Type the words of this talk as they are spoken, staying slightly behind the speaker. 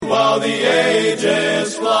while the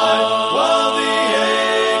ages fly, while the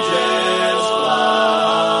ages fly.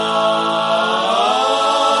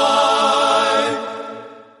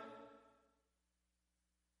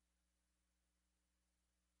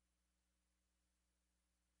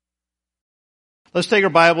 Let's take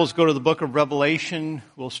our Bibles, go to the book of Revelation.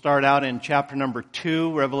 We'll start out in chapter number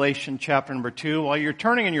 2, Revelation chapter number 2. While you're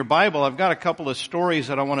turning in your Bible, I've got a couple of stories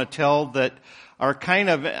that I want to tell that are kind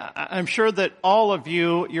of, I'm sure that all of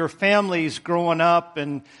you, your families growing up,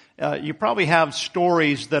 and you probably have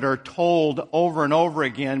stories that are told over and over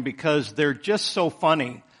again because they're just so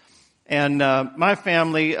funny. And my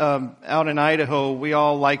family out in Idaho, we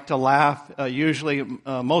all like to laugh. Usually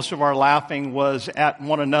most of our laughing was at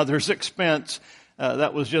one another's expense.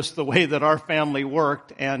 That was just the way that our family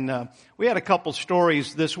worked. And we had a couple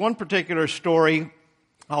stories. This one particular story,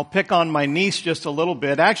 I'll pick on my niece just a little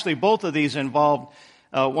bit. Actually, both of these involved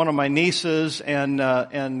one of my nieces and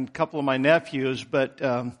a couple of my nephews. But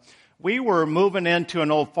we were moving into an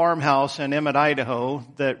old farmhouse in Emmett, Idaho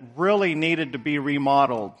that really needed to be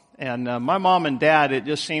remodeled. And my mom and dad, it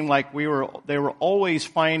just seemed like they were always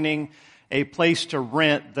finding a place to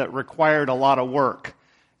rent that required a lot of work.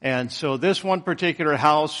 And so this one particular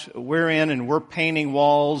house we're in, and we're painting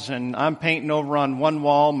walls, and I'm painting over on one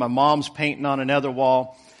wall, my mom's painting on another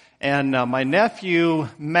wall. And my nephew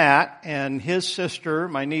Matt and his sister,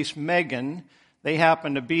 my niece Megan, they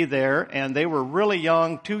happened to be there, and they were really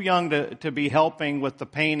young, too young to be helping with the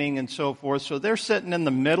painting and so forth. So they're sitting in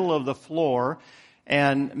the middle of the floor,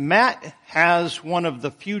 and Matt has one of the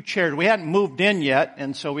few chairs. We hadn't moved in yet,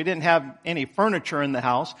 and so we didn't have any furniture in the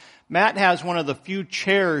house. Matt has one of the few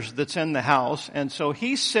chairs that's in the house, and so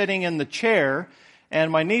he's sitting in the chair, and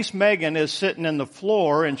my niece Megan is sitting in the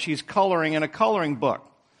floor, and she's coloring in a coloring book.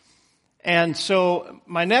 And so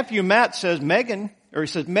my nephew Matt says, he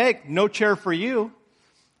says, Meg, no chair for you.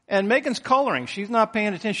 And Megan's coloring. She's not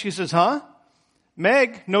paying attention. She says, huh?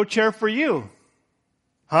 Meg, no chair for you.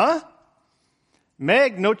 Huh?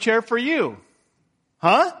 Meg, no chair for you.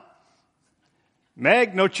 Huh?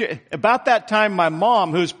 Meg, no chair. About that time, my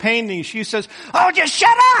mom, who's painting, she says, oh, just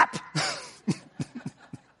shut up!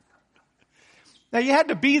 Now, you had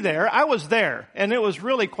to be there. I was there, and it was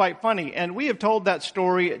really quite funny. And we have told that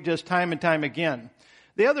story just time and time again.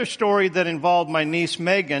 The other story that involved my niece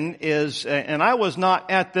Megan is, and I was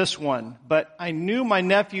not at this one, but I know my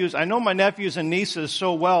nephews and nieces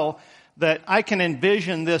so well that I can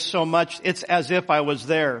envision this so much, it's as if I was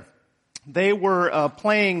there. They were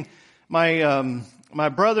playing, my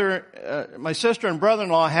sister and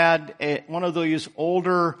brother-in-law had one of these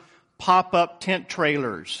older pop-up tent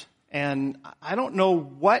trailers. And I don't know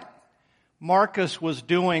what Marcus was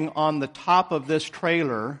doing on the top of this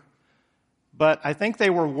trailer, but I think they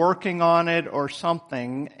were working on it or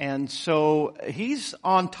something. And so he's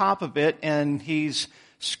on top of it, and he's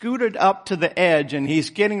scooted up to the edge, and he's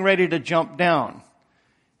getting ready to jump down.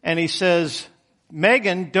 And he says,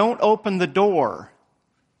 Megan, don't open the door.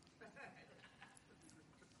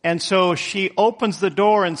 And so she opens the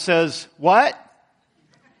door and says, what?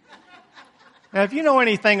 Now, if you know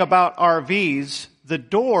anything about RVs, the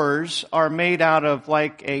doors are made out of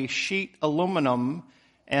like a sheet aluminum,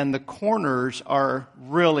 and the corners are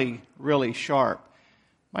really, really sharp.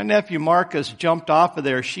 My nephew Marcus jumped off of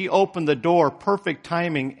there. She opened the door, perfect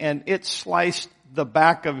timing, and it sliced the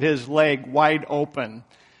back of his leg wide open.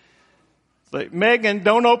 Like, Megan,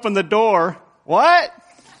 don't open the door. What?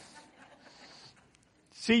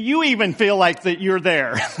 See, you even feel like that you're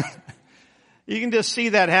there. You can just see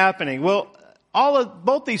that happening. Well,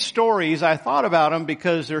 both these stories, I thought about them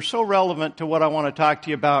because they're so relevant to what I want to talk to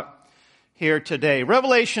you about here today.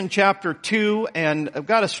 Revelation chapter 2, and I've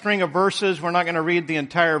got a string of verses. We're not going to read the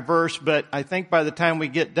entire verse, but I think by the time we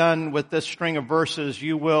get done with this string of verses,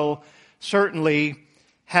 you will certainly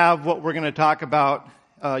have what we're going to talk about.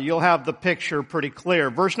 You'll have the picture pretty clear.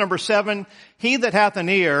 Verse number 7, he that hath an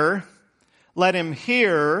ear, let him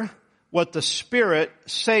hear what the Spirit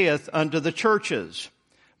saith unto the churches.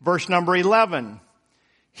 Verse number 11,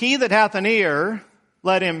 he that hath an ear,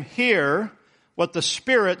 let him hear what the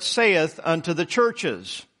Spirit saith unto the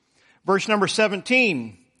churches. Verse number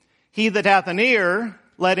 17, he that hath an ear,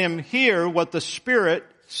 let him hear what the Spirit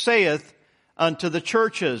saith unto the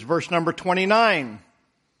churches. Verse number 29,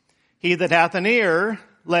 he that hath an ear,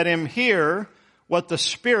 let him hear what the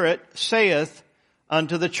Spirit saith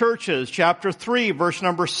unto the churches. Chapter 3, verse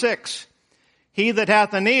number 6, he that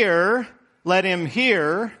hath an ear, let him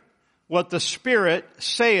hear what the Spirit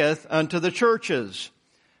saith unto the churches.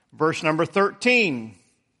 Verse number 13.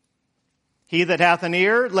 He that hath an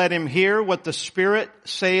ear, let him hear what the Spirit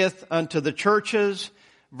saith unto the churches.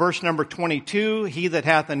 verse number 22, he that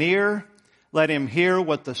hath an ear, let him hear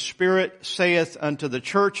what the Spirit saith unto the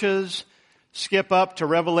churches. Skip up to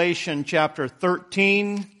Revelation chapter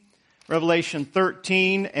 13. Revelation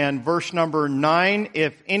 13 and verse number 9.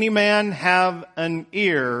 If any man have an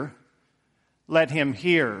ear, let him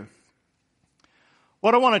hear.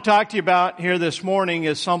 What I want to talk to you about here this morning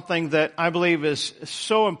is something that I believe is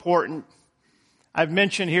so important. I've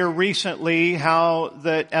mentioned here recently how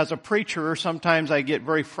that as a preacher, sometimes I get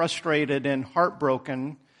very frustrated and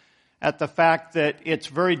heartbroken at the fact that it's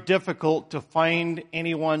very difficult to find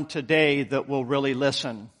anyone today that will really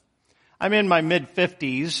listen. I'm in my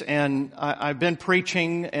mid-50s, and I've been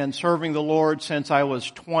preaching and serving the Lord since I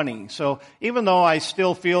was 20. So even though I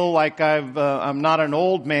still feel like I'm not an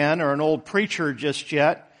old man or an old preacher just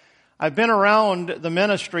yet, I've been around the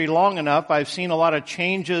ministry long enough. I've seen a lot of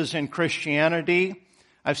changes in Christianity.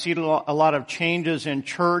 I've seen a lot of changes in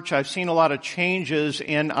church. I've seen a lot of changes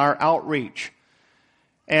in our outreach.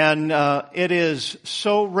 And it is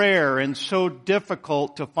so rare and so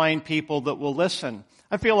difficult to find people that will listen.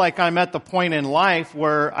 I feel like I'm at the point in life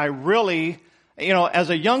where I really, as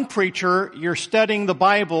a young preacher, you're studying the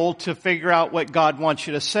Bible to figure out what God wants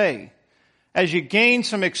you to say. As you gain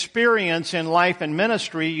some experience in life and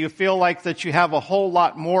ministry, you feel like that you have a whole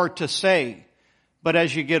lot more to say. But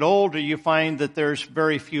as you get older, you find that there's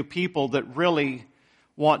very few people that really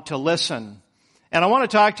want to listen. And I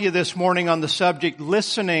want to talk to you this morning on the subject,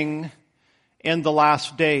 listening in the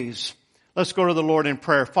last days. Let's go to the Lord in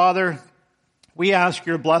prayer. Father, we ask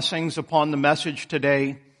your blessings upon the message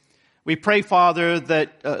today. We pray, Father,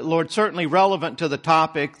 that, Lord, certainly relevant to the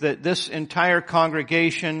topic, that this entire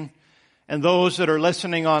congregation and those that are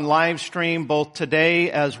listening on live stream, both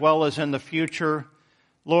today as well as in the future,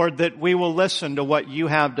 Lord, that we will listen to what you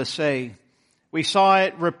have to say. We saw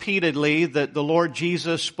it repeatedly that the Lord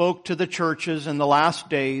Jesus spoke to the churches in the last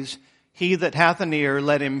days. He that hath an ear,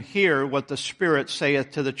 let him hear what the Spirit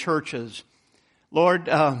saith to the churches. Lord,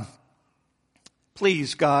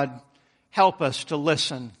 please, God, help us to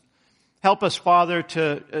listen. Help us, Father,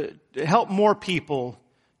 to help more people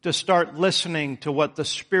to start listening to what the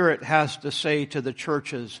Spirit has to say to the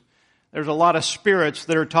churches. There's a lot of spirits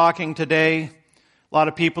that are talking today. A lot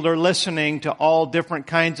of people are listening to all different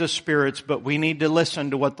kinds of spirits, but we need to listen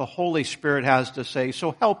to what the Holy Spirit has to say.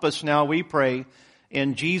 So help us now, we pray.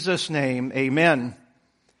 In Jesus' name, amen.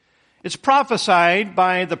 It's prophesied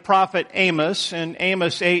by the prophet Amos in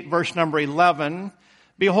Amos 8, verse number 11.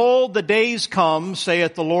 Behold, the days come,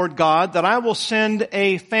 saith the Lord God, that I will send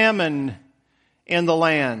a famine in the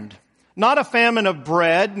land. Not a famine of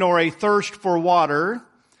bread, nor a thirst for water,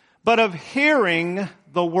 but of hearing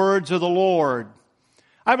the words of the Lord.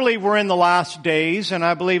 I believe we're in the last days, and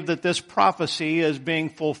I believe that this prophecy is being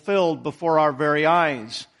fulfilled before our very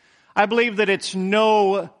eyes. I believe that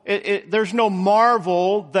there's no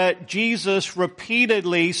marvel that Jesus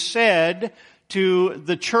repeatedly said to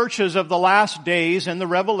the churches of the last days in the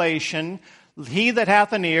Revelation, he that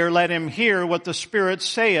hath an ear, let him hear what the Spirit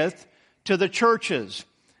saith to the churches.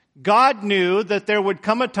 God knew that there would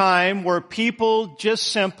come a time where people just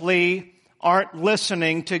simply aren't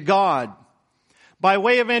listening to God. By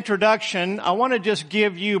way of introduction, I want to just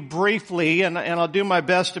give you briefly, and I'll do my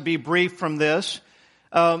best to be brief from this,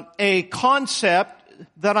 a concept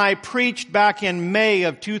that I preached back in May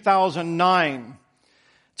of 2009.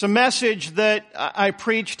 It's a message that I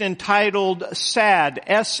preached entitled SADD,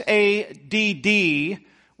 S-A-D-D,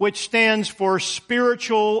 which stands for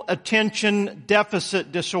Spiritual Attention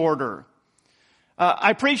Deficit Disorder.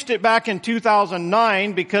 I preached it back in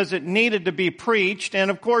 2009 because it needed to be preached.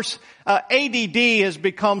 And of course, ADD has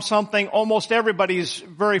become something almost everybody's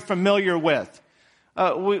very familiar with.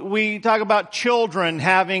 We talk about children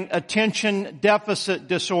having attention deficit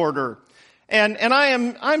disorder. And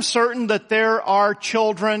I'm certain that there are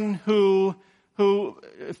children who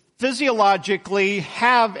physiologically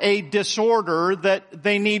have a disorder that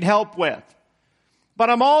they need help with. But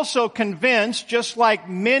I'm also convinced, just like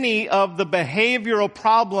many of the behavioral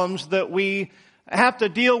problems that we have to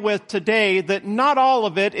deal with today, that not all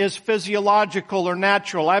of it is physiological or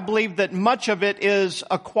natural. I believe that much of it is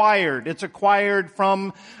acquired. It's acquired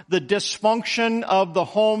from the dysfunction of the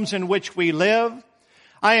homes in which we live.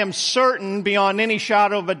 I am certain, beyond any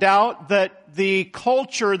shadow of a doubt, that the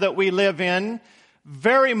culture that we live in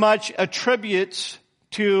very much attributes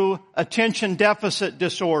to attention deficit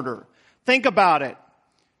disorder. Think about it.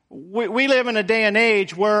 We live in a day and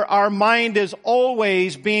age where our mind is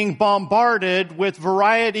always being bombarded with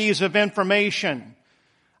varieties of information.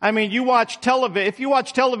 I mean, if you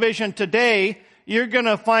watch television today, you're going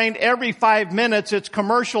to find every 5 minutes it's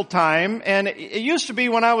commercial time. And it used to be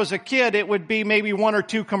when I was a kid, it would be maybe 1 or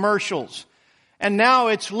 2 commercials. And now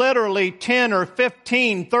it's literally 10 or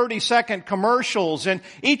 15, 30-second commercials. And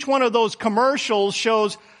each one of those commercials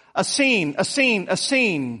shows a scene.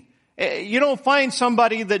 You don't find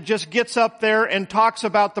somebody that just gets up there and talks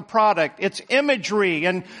about the product. It's imagery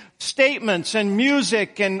and statements and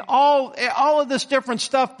music and all of this different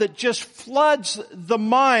stuff that just floods the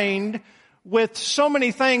mind with so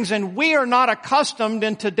many things. And we are not accustomed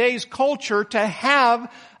in today's culture to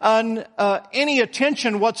have any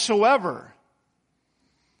attention whatsoever.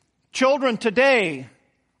 Children today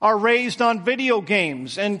are raised on video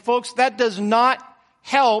games. And folks, that does not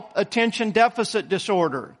help attention deficit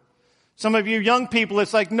disorder. Some of you young people,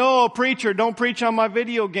 it's like, no, preacher, don't preach on my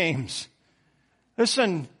video games.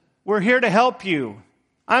 Listen, we're here to help you.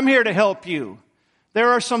 I'm here to help you.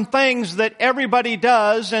 There are some things that everybody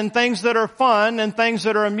does and things that are fun and things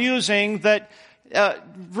that are amusing that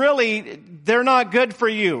really, they're not good for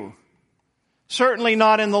you. Certainly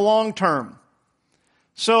not in the long term.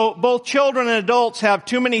 So both children and adults have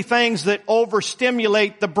too many things that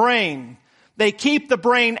overstimulate the brain. They keep the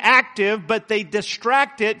brain active, but they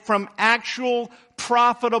distract it from actual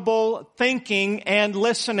profitable thinking and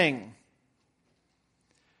listening.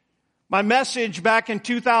 My message back in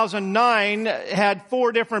 2009 had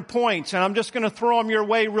 4 different points, and I'm just going to throw them your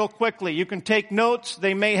way real quickly. You can take notes.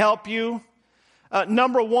 They may help you.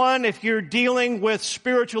 Number 1, if you're dealing with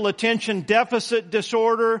spiritual attention deficit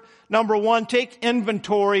disorder, number 1, take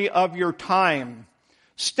inventory of your time.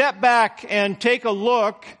 Step back and take a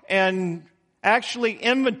look and actually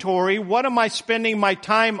inventory, what am I spending my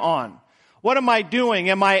time on? What am I doing?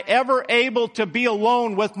 Am I ever able to be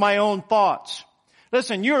alone with my own thoughts?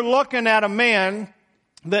 Listen, you're looking at a man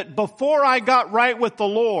that before I got right with the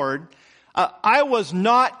Lord, I was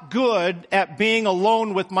not good at being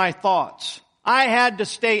alone with my thoughts. I had to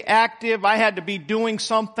stay active. I had to be doing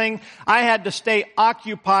something. I had to stay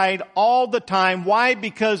occupied all the time. Why?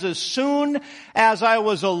 Because as soon as I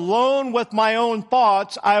was alone with my own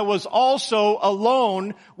thoughts, I was also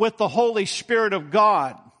alone with the Holy Spirit of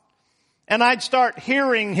God. And I'd start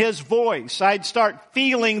hearing His voice. I'd start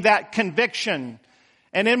feeling that conviction.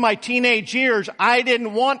 And in my teenage years, I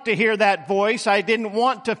didn't want to hear that voice. I didn't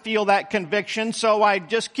want to feel that conviction. So I'd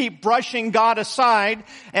just keep brushing God aside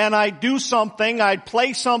and I'd do something. I'd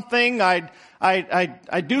play something.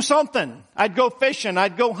 I'd do something. I'd go fishing.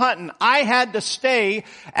 I'd go hunting. I had to stay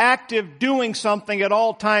active doing something at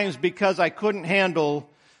all times because I couldn't handle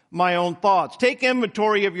my own thoughts. Take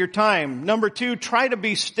inventory of your time. Number 2, try to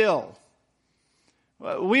be still.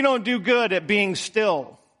 We don't do good at being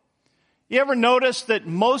still. You ever notice that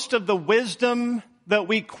most of the wisdom that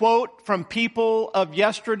we quote from people of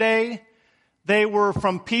yesterday, they were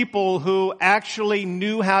from people who actually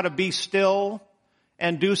knew how to be still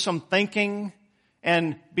and do some thinking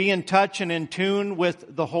and be in touch and in tune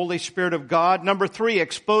with the Holy Spirit of God? Number 3,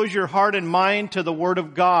 expose your heart and mind to the Word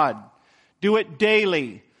of God. Do it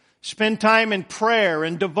daily. Spend time in prayer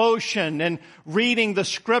and devotion and reading the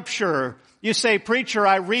Scripture. You say, preacher,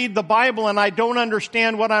 I read the Bible and I don't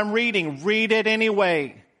understand what I'm reading. Read it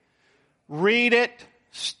anyway. Read it.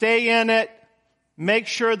 Stay in it. Make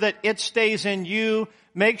sure that it stays in you.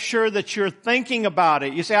 Make sure that you're thinking about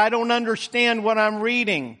it. You say, I don't understand what I'm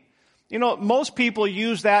reading. You know, most people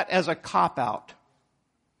use that as a cop-out.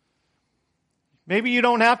 Maybe you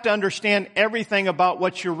don't have to understand everything about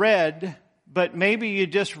what you read, but maybe you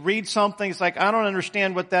just read something. It's like, I don't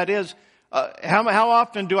understand what that is. How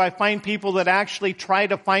often do I find people that actually try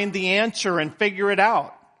to find the answer and figure it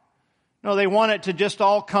out? No, they want it to just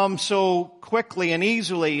all come so quickly and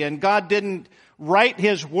easily, and God didn't write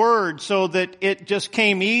His Word so that it just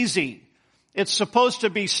came easy. It's supposed to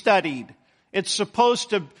be studied. It's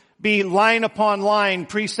supposed to be line upon line,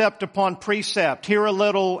 precept upon precept, here a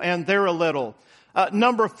little and there a little.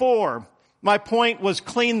 Number 4, my point was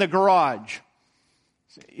clean the garage.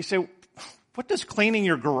 You say, what does cleaning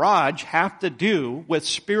your garage have to do with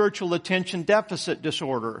spiritual attention deficit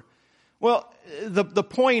disorder? Well, the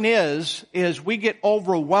point is we get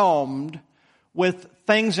overwhelmed with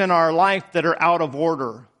things in our life that are out of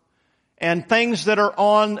order and things that are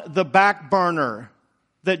on the back burner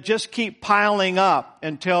that just keep piling up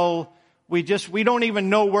until we don't even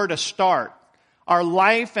know where to start. Our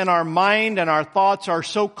life and our mind and our thoughts are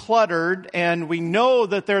so cluttered, and we know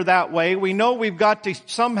that they're that way. We know we've got to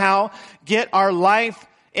somehow get our life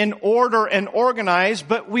in order and organized,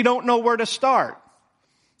 but we don't know where to start.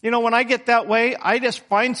 You know, when I get that way, I just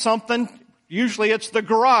find something. Usually it's the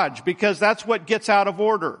garage, because that's what gets out of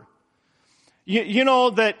order. You know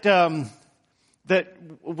that that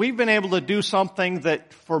we've been able to do something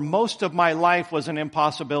that for most of my life was an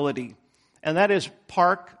impossibility. And that is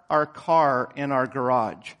park our car in our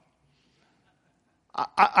garage.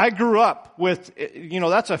 I grew up with,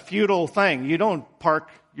 that's a futile thing. You don't park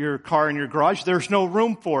your car in your garage. There's no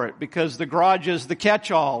room for it because the garage is the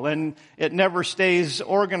catch-all and it never stays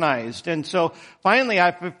organized. And so finally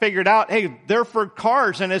I figured out, hey, they're for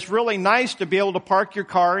cars and it's really nice to be able to park your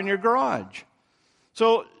car in your garage.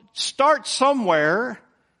 So start somewhere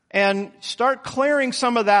and start clearing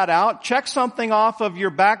some of that out. Check something off of your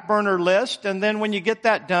back burner list, and then when you get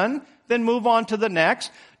that done, then move on to the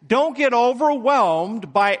next. Don't get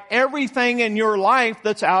overwhelmed by everything in your life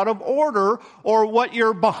that's out of order or what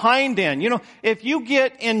you're behind in. If you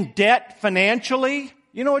get in debt financially,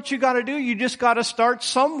 you know what you got to do? You just got to start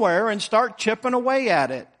somewhere and start chipping away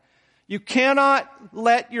at it. You cannot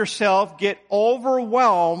let yourself get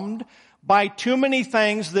overwhelmed by too many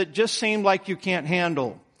things that just seem like you can't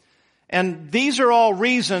handle. And these are all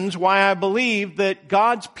reasons why I believe that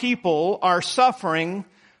God's people are suffering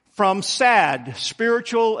from SAD,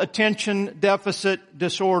 spiritual attention deficit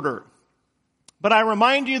disorder. But I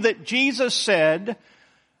remind you that Jesus said,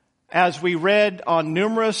 as we read on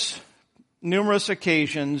numerous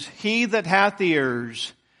occasions, "He that hath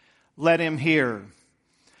ears, let him hear."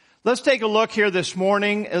 Let's take a look here this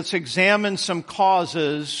morning. Let's examine some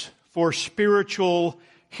causes for spiritual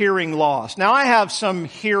hearing loss. Now, I have some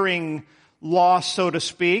hearing loss, so to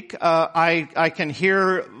speak. I can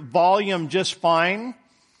hear volume just fine,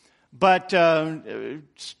 but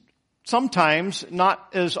sometimes, not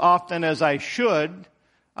as often as I should,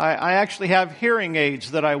 I actually have hearing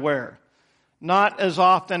aids that I wear. Not as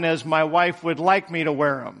often as my wife would like me to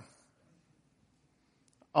wear them.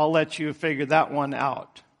 I'll let you figure that one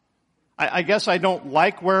out. I guess I don't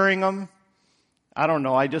like wearing them. I don't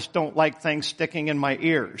know. I just don't like things sticking in my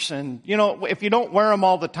ears. And, if you don't wear them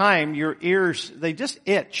all the time, your ears, they just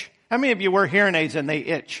itch. How many of you wear hearing aids and they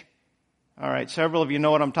itch? All right. Several of you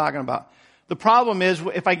know what I'm talking about. The problem is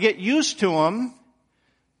if I get used to them,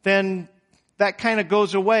 then that kind of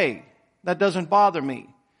goes away. That doesn't bother me.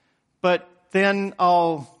 But then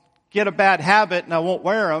I'll get a bad habit and I won't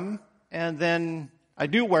wear them. And then I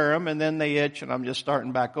do wear them and then they itch and I'm just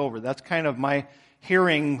starting back over. That's kind of my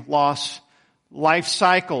hearing loss life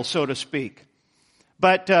cycle, so to speak.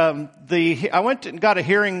 But I went and got a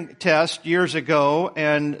hearing test years ago,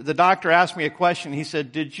 and the doctor asked me a question. He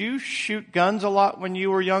said, "Did you shoot guns a lot when you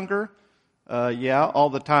were younger?" Yeah, all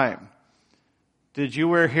the time. "Did you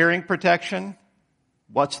wear hearing protection?"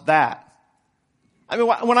 "What's that?" I mean,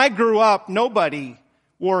 when I grew up, nobody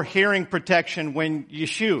wore hearing protection when you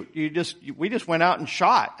shoot. We just went out and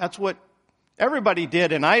shot. That's what everybody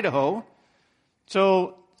did in Idaho.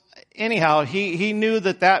 So anyhow, he knew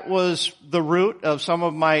that was the root of some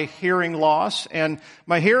of my hearing loss. And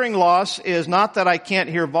my hearing loss is not that I can't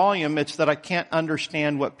hear volume, it's that I can't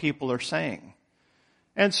understand what people are saying.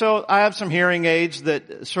 And so I have some hearing aids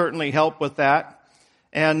that certainly help with that.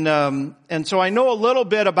 And so I know a little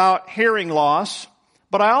bit about hearing loss,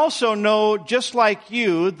 but I also know, just like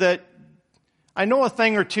you, that I know a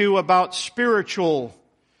thing or two about spiritual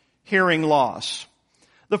hearing loss.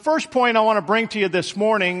 The first point I want to bring to you this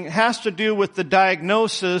morning has to do with the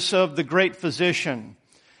diagnosis of the great physician.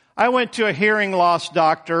 I went to a hearing loss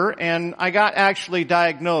doctor and I got actually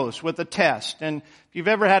diagnosed with a test. And if you've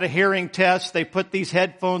ever had a hearing test, they put these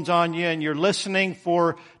headphones on you and you're listening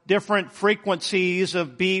for different frequencies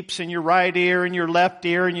of beeps in your right ear and your left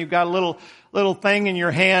ear, and you've got a little thing in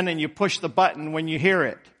your hand and you push the button when you hear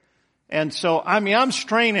it. And so, I'm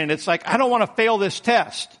straining. It's like, I don't want to fail this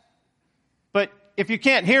test. But if you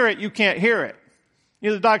can't hear it, you can't hear it.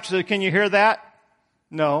 The doctor said, "Can you hear that?"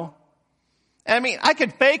 No. I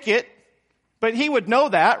could fake it, but he would know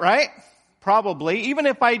that, right? Probably. Even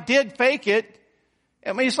if I did fake it,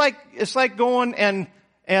 it's like going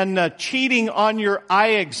and cheating on your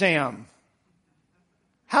eye exam.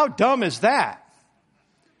 How dumb is that?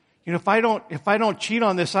 If I don't cheat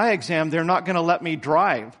on this eye exam, they're not going to let me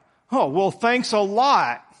drive. Oh, well, thanks a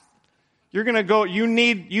lot. You're going to go, you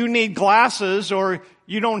need glasses, or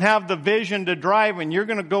you don't have the vision to drive and you're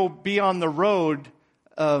going to go be on the road.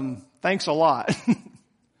 Thanks a lot.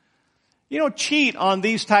 You don't cheat on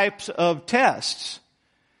these types of tests.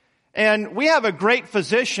 And we have a great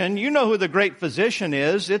physician. You know who the great physician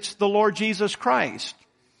is. It's the Lord Jesus Christ.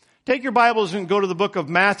 Take your Bibles and go to the book of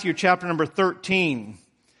Matthew, chapter number 13.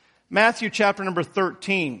 Matthew, chapter number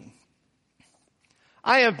 13.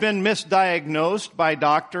 I have been misdiagnosed by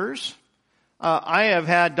doctors. I have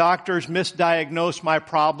had doctors misdiagnose my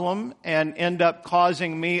problem and end up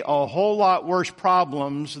causing me a whole lot worse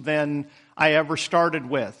problems than I ever started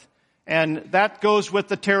with. And that goes with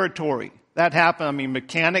the territory. That happened. I mean,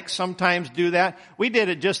 mechanics sometimes do that. We did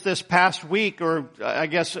it just this past week, or I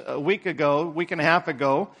guess a week and a half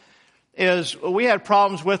ago, is we had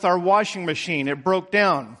problems with our washing machine. It broke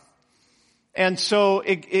down. And so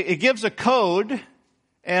it gives a code,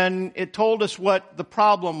 and it told us what the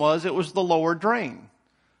problem was. It was the lower drain.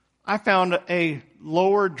 I found a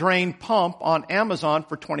lower drain pump on Amazon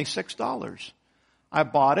for $26. I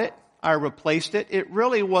bought it. I replaced it. It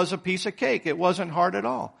really was a piece of cake. It wasn't hard at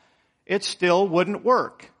all. It still wouldn't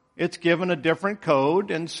work. It's given a different code.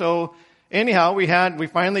 And so anyhow, we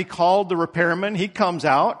finally called the repairman. He comes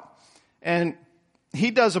out and he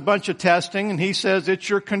does a bunch of testing and he says, it's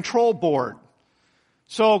your control board.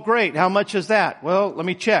 So great. How much is that? Well, let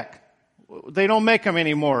me check. They don't make them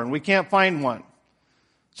anymore and we can't find one.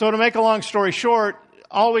 So to make a long story short,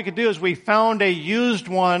 all we could do is we found a used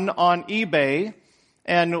one on eBay.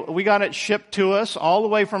 And we got it shipped to us all the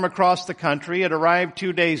way from across the country. It arrived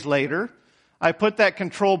 2 days later. I put that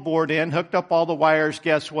control board in, hooked up all the wires.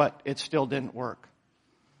 Guess what? It still didn't work.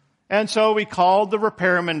 And so we called the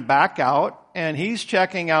repairman back out, and he's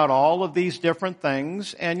checking out all of these different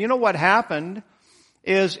things. And you know what happened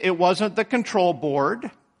is it wasn't the control board,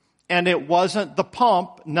 and it wasn't the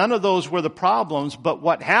pump. None of those were the problems. But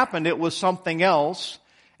what happened, it was something else.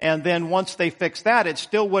 And then once they fixed that, it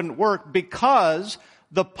still wouldn't work because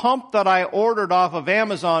the pump that I ordered off of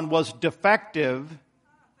Amazon was defective.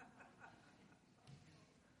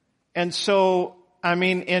 And so, I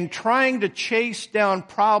mean, in trying to chase down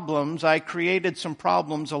problems, I created some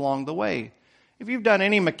problems along the way. If you've done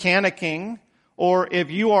any mechanicking, or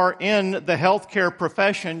if you are in the healthcare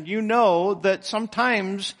profession, you know that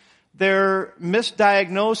sometimes their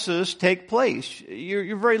misdiagnoses take place.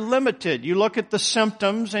 You're very limited. You look at the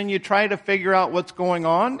symptoms and you try to figure out what's going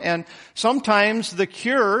on. And sometimes the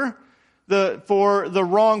cure for the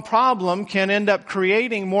wrong problem can end up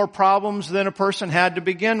creating more problems than a person had to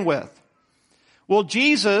begin with. Well,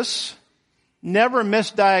 Jesus never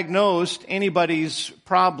misdiagnosed anybody's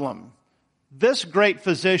problem. This great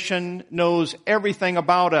physician knows everything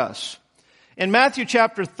about us. In Matthew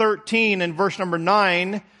chapter 13 and verse number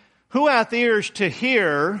 9, who hath ears to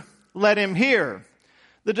hear, let him hear.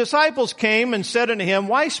 The disciples came and said unto him,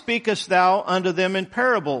 why speakest thou unto them in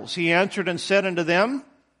parables? He answered and said unto them,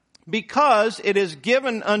 because it is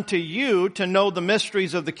given unto you to know the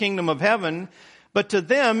mysteries of the kingdom of heaven, but to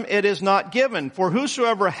them it is not given. For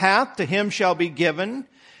whosoever hath, to him shall be given,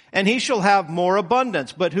 and he shall have more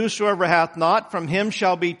abundance. But whosoever hath not, from him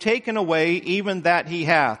shall be taken away even that he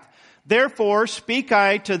hath. Therefore speak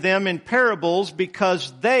I to them in parables,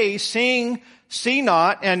 because they, seeing, see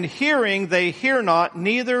not, and hearing, they hear not,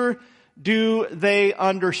 neither do they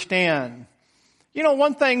understand. You know,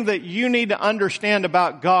 one thing that you need to understand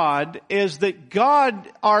about God is that God,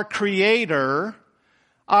 our Creator,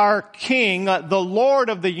 our King, the Lord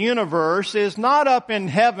of the universe, is not up in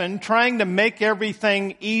heaven trying to make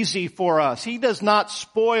everything easy for us. He does not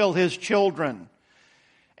spoil His children.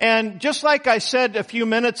 And just like I said a few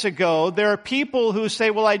minutes ago, there are people who say,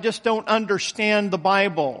 well, I just don't understand the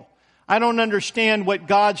Bible. I don't understand what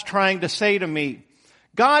God's trying to say to me.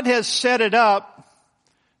 God has set it up,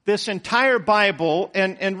 this entire Bible,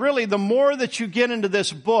 and really the more that you get into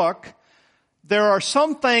this book, there are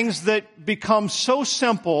some things that become so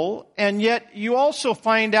simple, and yet you also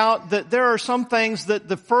find out that there are some things that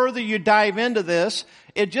the further you dive into this,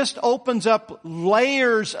 it just opens up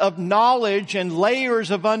layers of knowledge and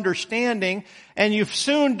layers of understanding, and you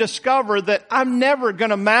soon discover that I'm never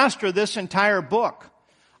going to master this entire book.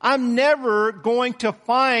 I'm never going to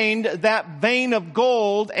find that vein of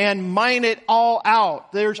gold and mine it all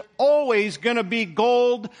out. There's always going to be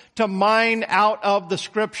gold to mine out of the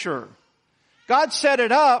Scripture. God set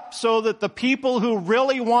it up so that the people who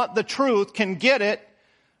really want the truth can get it,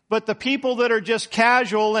 but the people that are just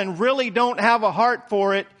casual and really don't have a heart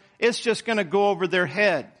for it, it's just going to go over their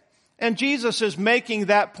head. And Jesus is making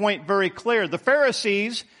that point very clear. The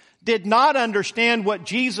Pharisees did not understand what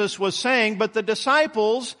Jesus was saying, but the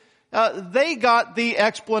disciples, they got the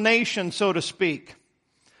explanation, so to speak.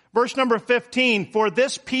 Verse number 15, for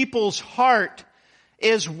this people's heart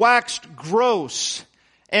is waxed gross,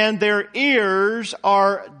 and their ears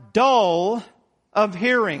are dull of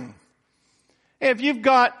hearing. If you've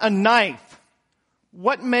got a knife,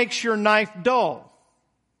 what makes your knife dull?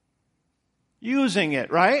 Using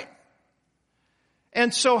it, right?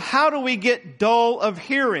 And so how do we get dull of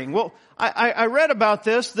hearing? Well, I read about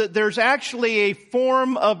this, that there's actually a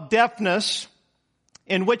form of deafness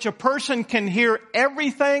in which a person can hear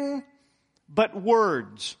everything but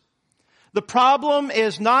words. The problem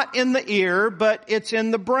is not in the ear, but it's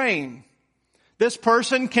in the brain. This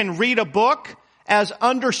person can read a book as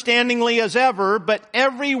understandingly as ever, but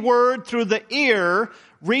every word through the ear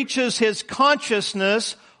reaches his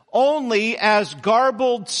consciousness only as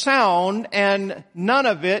garbled sound and none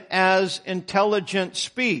of it as intelligent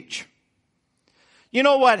speech. You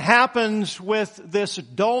know what happens with this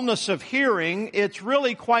dullness of hearing? It's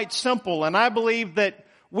really quite simple, and I believe that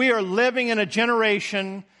we are living in a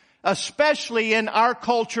generation, especially in our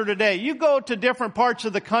culture today. You go to different parts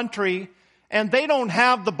of the country, and they don't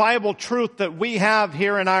have the Bible truth that we have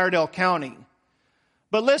here in Iredell County.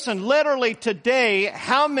 But listen, literally today,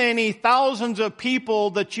 how many thousands of people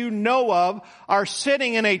that you know of are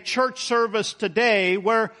sitting in a church service today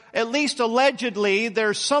where, at least allegedly,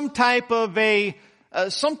 there's some type of a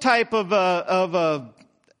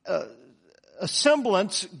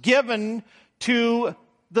semblance given to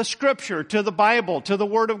the Scripture, to the Bible, to the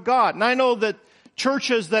Word of God. And I know that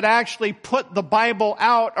churches that actually put the Bible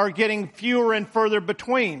out are getting fewer and further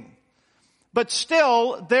between. But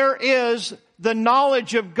still, there is the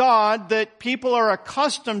knowledge of God that people are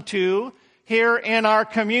accustomed to here in our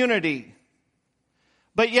community.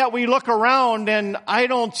 But yet we look around and I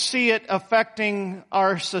don't see it affecting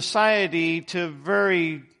our society to a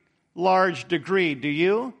very large degree. Do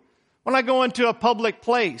you? When I go into a public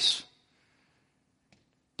place,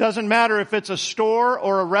 doesn't matter if it's a store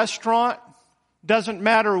or a restaurant, doesn't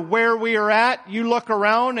matter where we are at, you look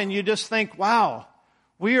around and you just think, wow,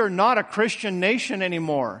 we are not a Christian nation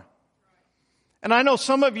anymore. And I know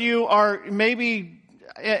some of you are maybe,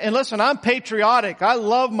 and listen, I'm patriotic. I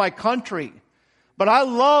love my country. But I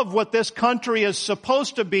love what this country is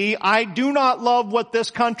supposed to be. I do not love what this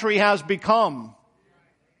country has become.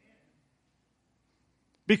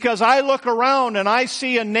 Because I look around and I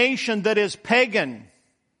see a nation that is pagan.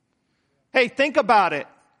 Hey, think about it.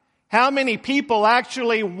 How many people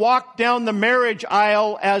actually walk down the marriage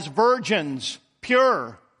aisle as virgins,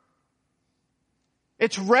 pure?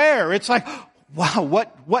 It's rare. It's like, wow,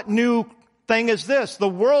 what new thing is this? The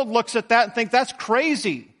world looks at that and thinks that's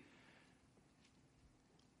crazy.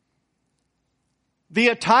 The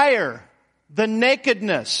attire, the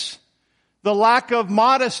nakedness, the lack of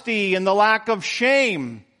modesty and the lack of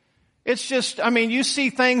shame. It's just, you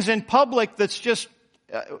see things in public that's just,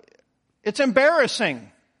 it's embarrassing.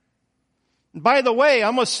 And by the way,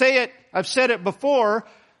 I'm going to say it, I've said it before,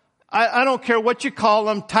 I don't care what you call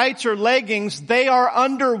them, tights or leggings, they are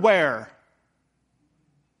underwear.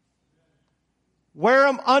 Wear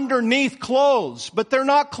them underneath clothes, but they're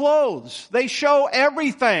not clothes. They show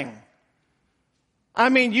everything.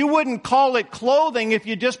 You wouldn't call it clothing if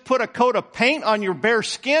you just put a coat of paint on your bare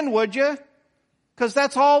skin, would you? Because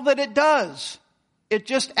that's all that it does. It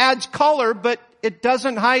just adds color, but it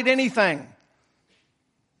doesn't hide anything.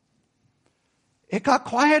 It got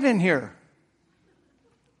quiet in here.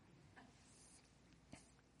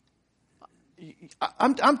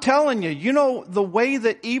 I'm telling you, the way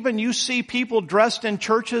that even you see people dressed in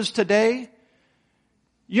churches today,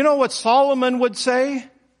 you know what Solomon would say?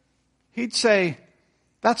 He'd say,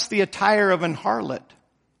 that's the attire of an harlot.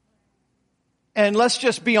 And let's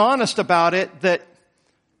just be honest about it, that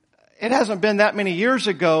it hasn't been that many years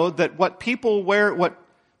ago that what people wear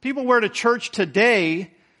to church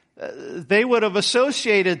today, they would have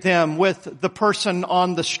associated them with the person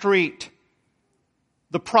on the street,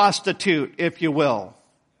 the prostitute, if you will.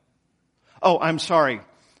 Oh, I'm sorry.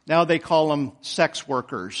 Now they call them sex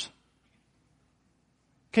workers.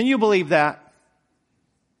 Can you believe that?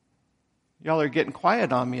 Y'all are getting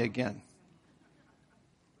quiet on me again.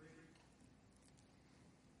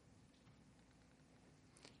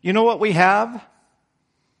 You know what we have?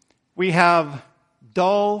 We have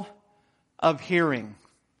dull of hearing.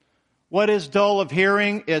 What is dull of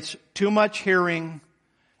hearing? It's too much hearing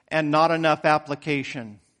and not enough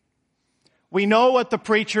application. We know what the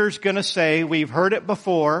preacher's going to say. We've heard it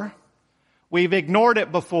before. We've ignored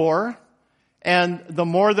it before. And the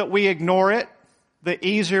more that we ignore it, the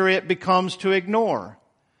easier it becomes to ignore.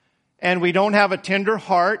 And we don't have a tender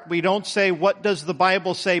heart. We don't say, what does the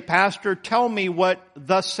Bible say? Pastor, tell me what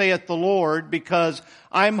thus saith the Lord, because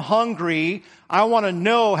I'm hungry. I want to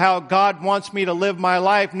know how God wants me to live my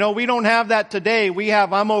life. No, we don't have that today. We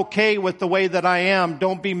have, I'm okay with the way that I am.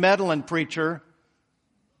 Don't be meddling, preacher.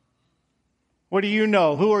 What do you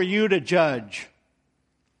know? Who are you to judge?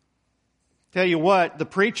 Tell you what, the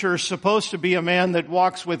preacher is supposed to be a man that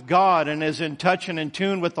walks with God and is in touch and in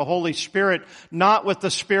tune with the Holy Spirit, not with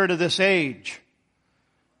the spirit of this age.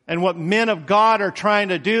 And what men of God are trying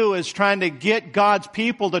to do is trying to get God's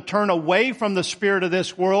people to turn away from the spirit of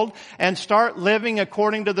this world and start living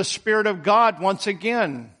according to the Spirit of God once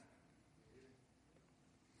again.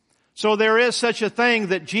 So there is such a thing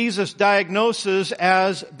that Jesus diagnoses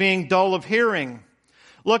as being dull of hearing.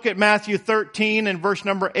 Look at Matthew 13 and verse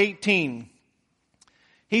number 18.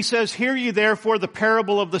 He says, "Hear ye therefore the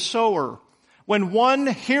parable of the sower. When one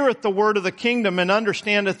heareth the word of the kingdom and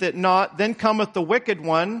understandeth it not, then cometh the wicked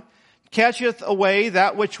one, catcheth away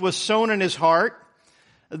that which was sown in his heart.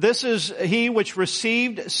 This is he which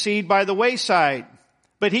received seed by the wayside.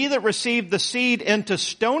 But he that received the seed into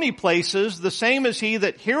stony places, the same is he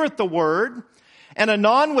that heareth the word, and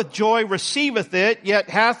anon with joy receiveth it, yet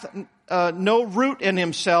hath no root in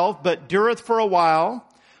himself, but dureth for a while.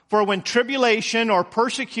 For when tribulation or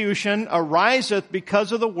persecution ariseth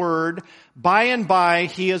because of the word, by and by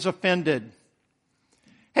he is offended."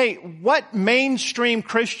 Hey, what mainstream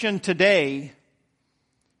Christian today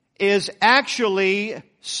is actually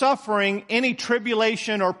suffering any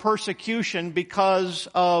tribulation or persecution because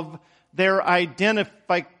of their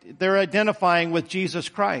identifying with Jesus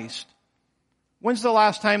Christ? When's the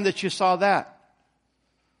last time that you saw that?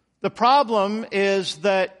 The problem is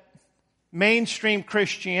that mainstream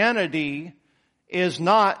Christianity is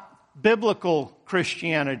not biblical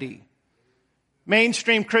Christianity.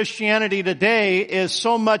 Mainstream Christianity today is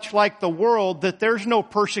so much like the world that there's no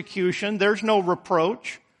persecution, there's no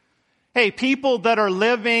reproach. Hey, people that are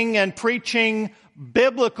living and preaching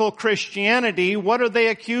biblical Christianity, what are they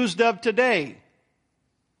accused of today?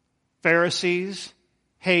 Pharisees,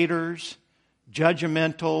 haters,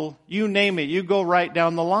 judgmental, you name it, you go right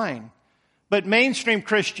down the line. But mainstream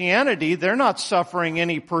Christianity, they're not suffering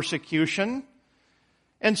any persecution.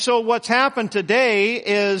 And so what's happened today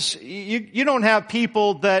is you don't have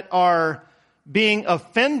people that are being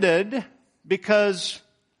offended because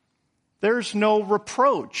there's no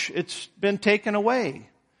reproach. It's been taken away.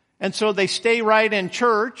 And so they stay right in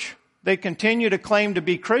church. They continue to claim to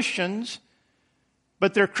be Christians,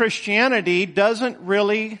 but their Christianity doesn't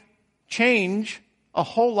really change a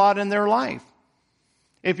whole lot in their life.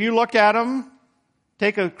 If you look at them,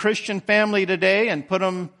 take a Christian family today and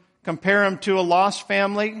compare them to a lost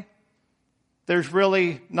family, there's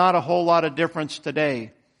really not a whole lot of difference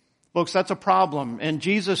today. Folks, that's a problem. And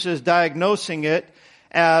Jesus is diagnosing it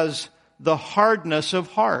as the hardness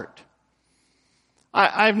of heart.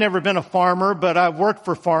 I've never been a farmer, but I've worked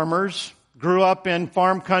for farmers. Grew up in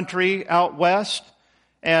farm country out west,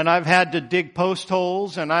 and I've had to dig post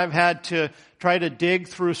holes, and I've had to try to dig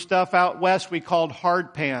through stuff out west we called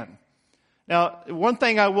hardpan. Now, one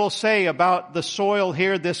thing I will say about the soil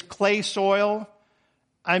here, this clay soil,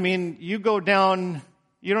 I mean, you don't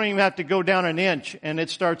even have to go down an inch, and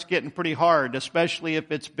it starts getting pretty hard, especially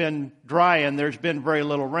if it's been dry and there's been very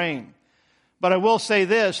little rain. But I will say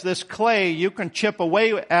this clay, you can chip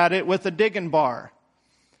away at it with a digging bar.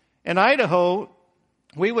 In Idaho,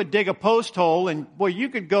 we would dig a post hole, and boy, you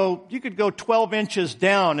could go 12 inches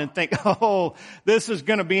down and think, oh, this is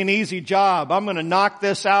going to be an easy job. I'm going to knock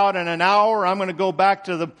this out in an hour. I'm going to go back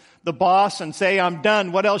to the boss and say, I'm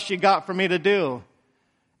done. What else you got for me to do?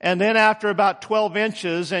 And then after about 12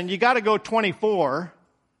 inches, and you got to go 24,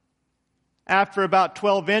 after about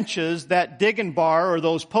 12 inches, that digging bar or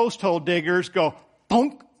those post hole diggers go,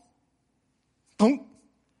 thunk, thunk.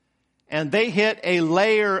 And they hit a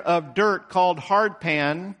layer of dirt called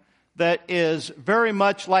hardpan that is very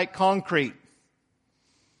much like concrete.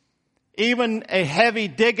 Even a heavy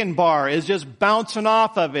digging bar is just bouncing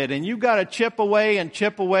off of it, and you've got to chip away and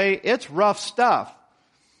chip away. It's rough stuff.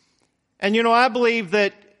 And I believe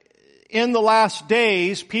that in the last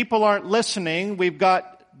days, people aren't listening. We've got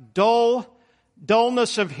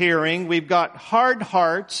dullness of hearing. We've got hard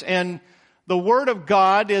hearts, and the Word of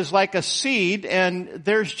God is like a seed, and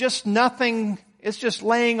there's just nothing, it's just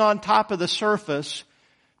laying on top of the surface.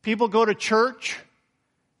 People go to church,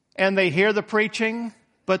 and they hear the preaching,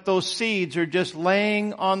 but those seeds are just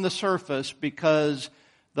laying on the surface because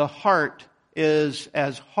the heart is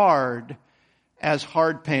as hard as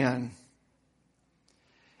hardpan.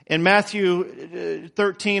 In Matthew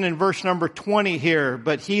 13 and verse number 20 here,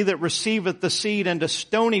 but he that receiveth the seed into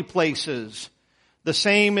stony places, the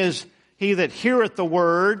same is he that heareth the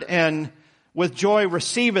word and with joy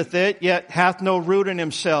receiveth it, yet hath no root in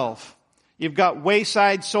himself. You've got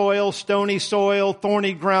wayside soil, stony soil,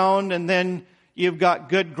 thorny ground, and then you've got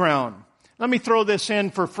good ground. Let me throw this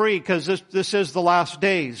in for free because this is the last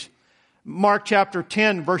days. Mark chapter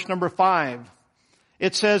 10, verse number 5.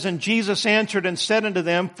 It says, and Jesus answered and said unto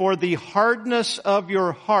them, for the hardness of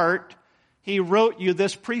your heart, he wrote you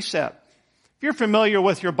this precept. If you're familiar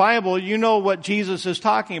with your Bible, you know what Jesus is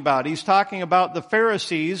talking about. He's talking about the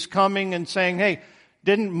Pharisees coming and saying, hey,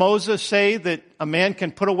 didn't Moses say that a man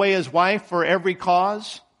can put away his wife for every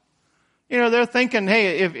cause? They're thinking,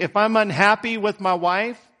 hey, if I'm unhappy with my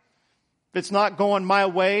wife, If it's not going my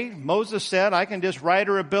way, Moses said, I can just write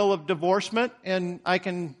her a bill of divorcement and I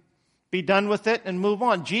can be done with it and move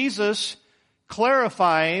on. Jesus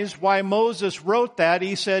clarifies why Moses wrote that.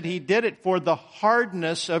 He said he did it for the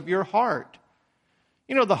hardness of your heart.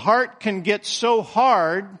 You know, the heart can get so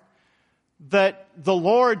hard that the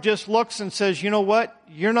Lord just looks and says, you know what?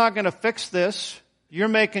 You're not going to fix this. You're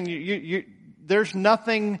making, there's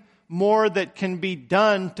nothing more that can be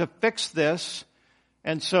done to fix this.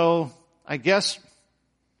 And so I guess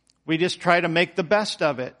we just try to make the best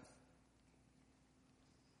of it.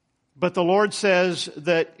 But the Lord says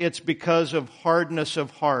that it's because of hardness of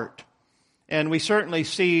heart. And we certainly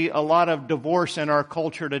see a lot of divorce in our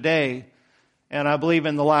culture today. And I believe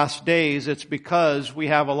in the last days it's because we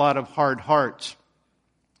have a lot of hard hearts.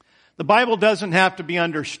 The Bible doesn't have to be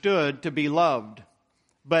understood to be loved,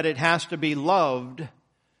 but it has to be loved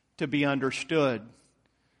to be understood.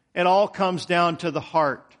 It all comes down to the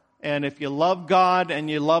heart. And if you love God and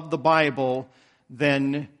you love the Bible,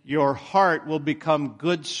 then your heart will become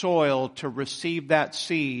good soil to receive that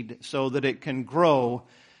seed so that it can grow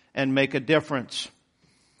and make a difference.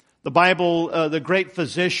 The Bible, the great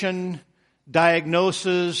physician,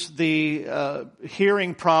 diagnoses the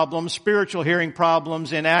hearing problems, spiritual hearing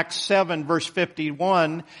problems in Acts 7 verse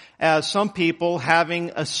 51 as some people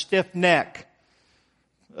having a stiff neck.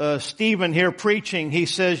 Stephen here preaching, he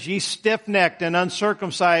says, ye stiff-necked and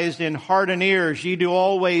uncircumcised in heart and ears, ye do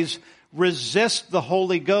always resist the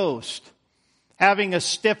Holy Ghost. Having a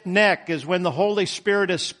stiff neck is when the Holy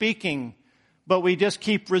Spirit is speaking, but we just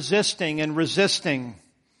keep resisting and resisting.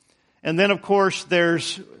 And then, of course,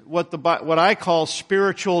 there's what I call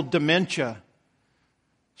spiritual dementia.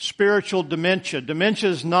 Spiritual dementia. Dementia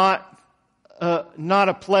is not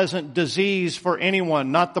a pleasant disease for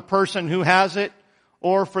anyone, not the person who has it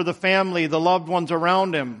or for the family, the loved ones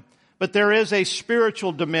around him. But there is a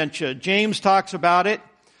spiritual dementia. James talks about it.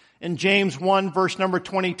 In James 1 verse number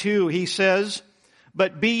 22, he says,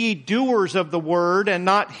 but be ye doers of the word and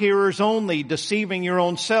not hearers only, deceiving your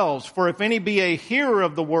own selves. For if any be a hearer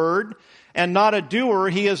of the word and not a doer,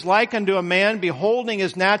 he is like unto a man beholding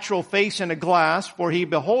his natural face in a glass. For he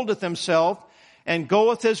beholdeth himself and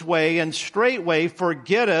goeth his way, and straightway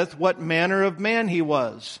forgetteth what manner of man he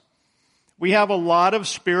was. We have a lot of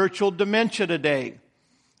spiritual dementia today.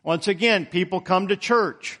 Once again, people come to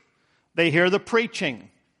church. They hear the preaching.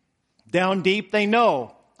 Down deep they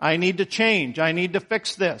know, I need to change. I need to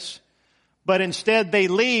fix this. But instead they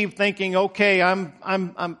leave thinking, okay,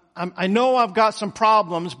 I know I've got some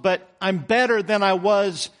problems, but I'm better than I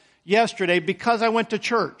was yesterday because I went to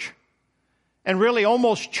church. And really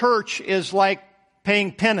almost church is like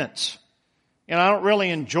paying penance. And I don't really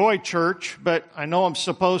enjoy church, but I know I'm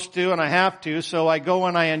supposed to and I have to, so I go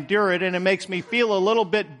and I endure it, and it makes me feel a little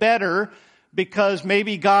bit better because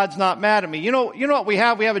maybe God's not mad at me. You know what we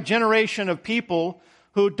have? We have a generation of people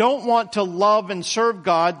who don't want to love and serve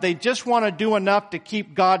God. They just want to do enough to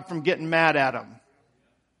keep God from getting mad at them.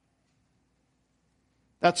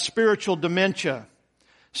 That's spiritual dementia.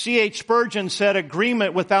 C.H. Spurgeon said,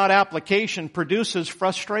 agreement without application produces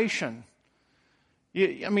frustration.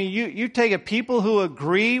 You take a people who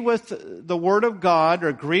agree with the Word of God or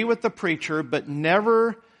agree with the preacher, but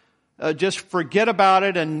never just forget about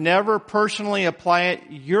it and never personally apply it,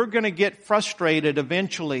 you're going to get frustrated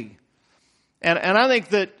eventually. And I think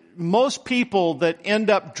that most people that end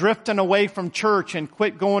up drifting away from church and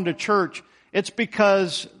quit going to church, it's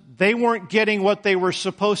because they weren't getting what they were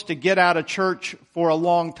supposed to get out of church for a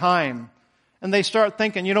long time. And they start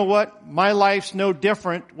thinking, you know what? My life's no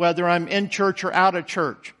different whether I'm in church or out of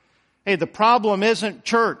church. Hey, the problem isn't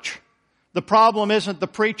church. The problem isn't the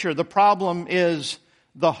preacher. The problem is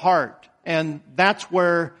the heart. And that's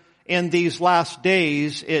where in these last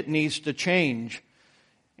days it needs to change.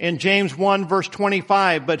 In James 1 verse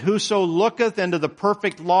 25, but whoso looketh into the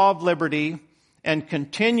perfect law of liberty and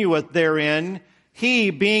continueth therein, he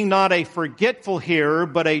being not a forgetful hearer,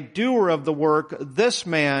 but a doer of the work, this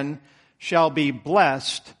man shall be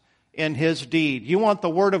blessed in his deed. You want the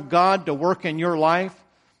Word of God to work in your life?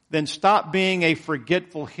 Then stop being a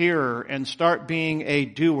forgetful hearer and start being a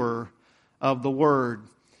doer of the Word.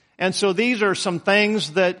 And so these are some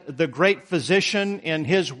things that the great physician in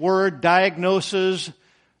his Word diagnoses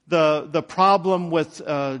the problem with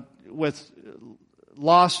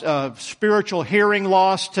loss of spiritual hearing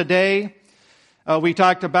loss today. We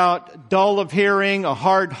talked about dull of hearing, a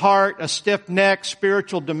hard heart, a stiff neck,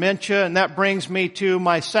 spiritual dementia, and that brings me to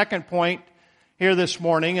my second point here this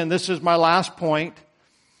morning, and this is my last point,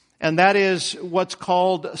 and that is what's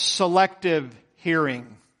called selective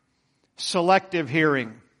hearing. Selective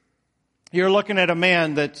hearing. You're looking at a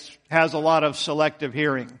man that has a lot of selective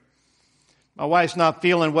hearing. My wife's not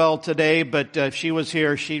feeling well today, but if she was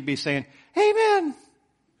here, she'd be saying, amen.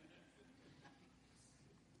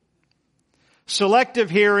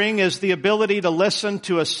 Selective hearing is the ability to listen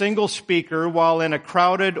to a single speaker while in a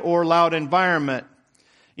crowded or loud environment.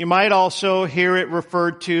 You might also hear it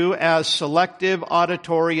referred to as selective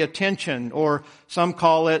auditory attention, or some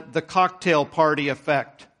call it the cocktail party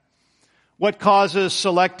effect. What causes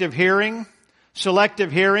selective hearing?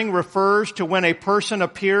 Selective hearing refers to when a person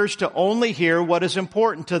appears to only hear what is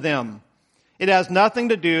important to them. It has nothing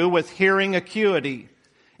to do with hearing acuity.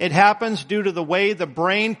 It happens due to the way the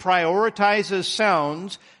brain prioritizes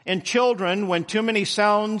sounds. In children, when too many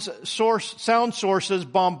sound sources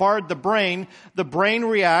bombard the brain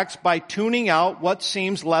reacts by tuning out what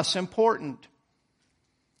seems less important.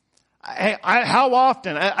 How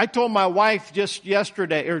often? I told my wife just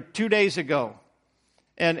yesterday, or 2 days ago,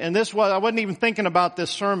 and I wasn't even thinking about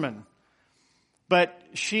this sermon, but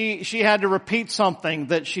she had to repeat something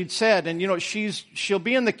that she'd said, and she'll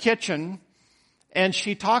be in the kitchen, and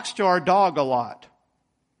she talks to our dog a lot.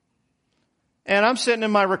 And I'm sitting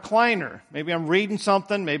in my recliner. Maybe I'm reading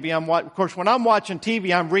something. Maybe of course, when I'm watching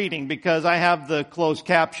TV, I'm reading because I have the closed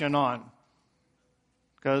caption on.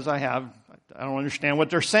 Because I don't understand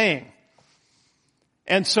what they're saying.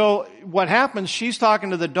 And so what happens, she's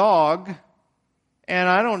talking to the dog, and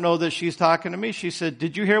I don't know that she's talking to me. She said,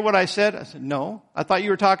 did you hear what I said? I said, no, I thought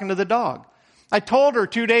you were talking to the dog. I told her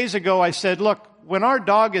 2 days ago, I said, look, when our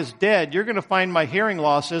dog is dead, you're going to find my hearing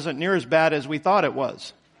loss isn't near as bad as we thought it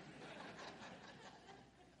was.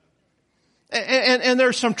 And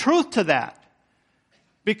there's some truth to that.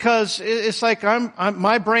 Because it's like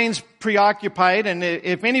my brain's preoccupied, and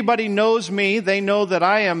if anybody knows me, they know that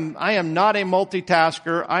I am not a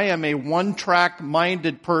multitasker. I am a one-track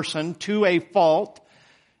minded person to a fault.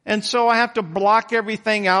 And so I have to block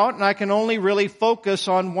everything out, and I can only really focus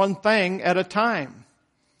on one thing at a time.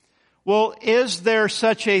 Well, is there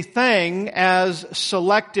such a thing as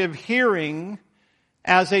selective hearing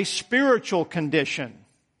as a spiritual condition?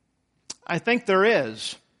 I think there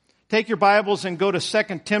is. Take your Bibles and go to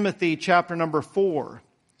 2 Timothy chapter number 4.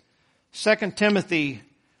 2 Timothy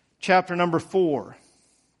chapter number 4.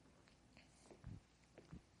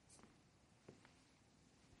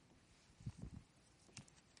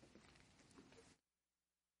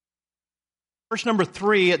 Verse number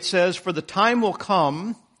 3, it says, for the time will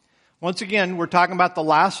come. Once again, we're talking about the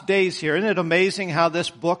last days here. Isn't it amazing how this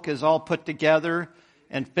book is all put together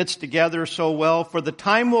and fits together so well? For the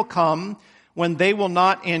time will come when they will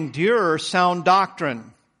not endure sound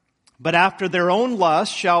doctrine, but after their own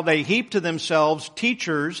lust shall they heap to themselves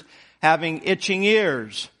teachers having itching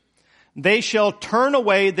ears. They shall turn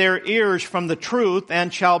away their ears from the truth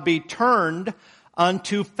and shall be turned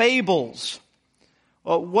unto fables.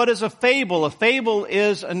 Well, what is a fable? A fable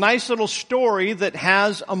is a nice little story that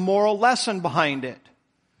has a moral lesson behind it.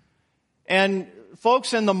 And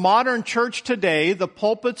folks, in the modern church today, the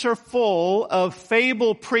pulpits are full of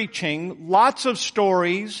fable preaching, lots of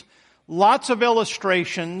stories, lots of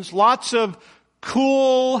illustrations, lots of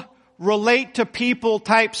cool, relate to people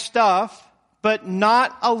type stuff, but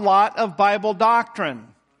not a lot of Bible doctrine.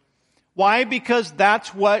 Why? Because that's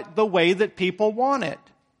the way that people want it.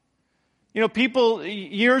 People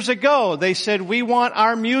years ago, they said, we want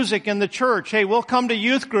our music in the church. Hey, we'll come to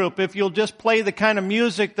youth group if you'll just play the kind of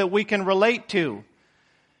music that we can relate to.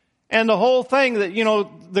 And the whole thing that,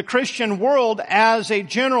 the Christian world as a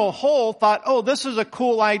general whole thought, oh, this is a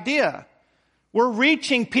cool idea. We're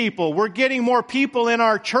reaching people. We're getting more people in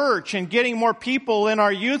our church and getting more people in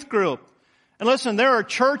our youth group. And listen, there are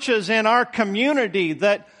churches in our community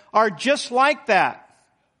that are just like that.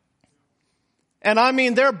 And I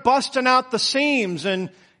mean, they're busting out the seams and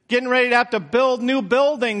getting ready to have to build new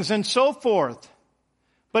buildings and so forth.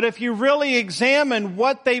 But if you really examine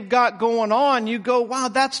what they've got going on, you go, wow,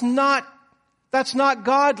 that's not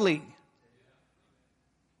godly.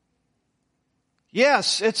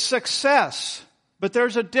 Yes, it's success, but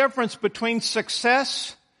there's a difference between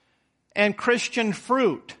success and Christian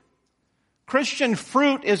fruit. Christian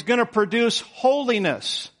fruit is going to produce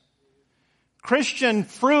holiness. Christian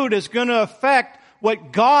fruit is going to affect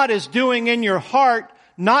what God is doing in your heart,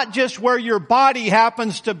 not just where your body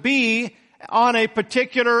happens to be on a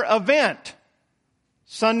particular event,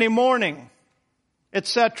 Sunday morning,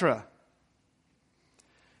 etc.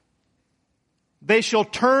 They shall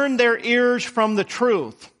turn their ears from the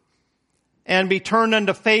truth and be turned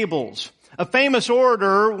unto fables. A famous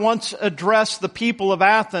orator once addressed the people of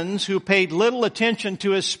Athens who paid little attention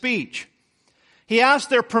to his speech. He asked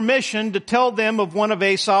their permission to tell them of one of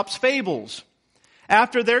Aesop's fables.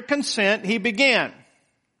 After their consent, he began,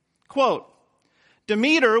 quote,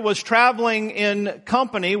 Demeter was traveling in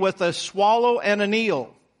company with a swallow and an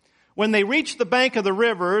eel. When they reached the bank of the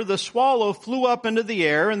river, the swallow flew up into the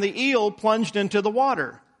air and the eel plunged into the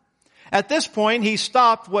water. At this point, he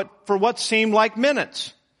stopped for what seemed like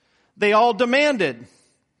minutes. They all demanded,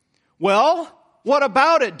 "Well, what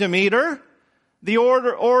about it, Demeter?" The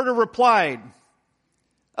orator replied,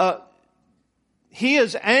 "He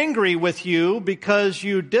is angry with you because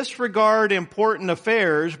you disregard important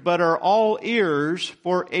affairs but are all ears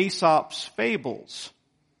for Aesop's fables."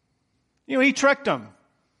 He tricked him.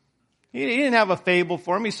 He didn't have a fable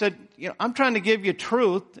for him. He said, "I'm trying to give you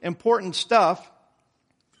truth, important stuff,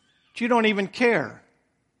 but you don't even care."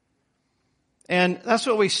 And that's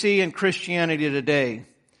what we see in Christianity today.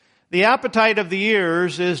 The appetite of the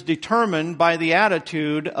ears is determined by the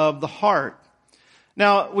attitude of the heart.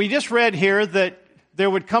 Now, we just read here that there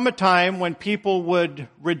would come a time when people would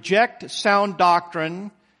reject sound doctrine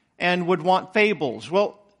and would want fables.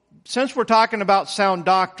 Well, since we're talking about sound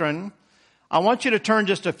doctrine, I want you to turn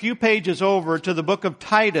just a few pages over to the book of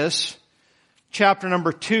Titus, chapter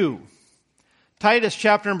number 2. Titus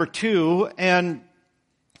chapter number 2, and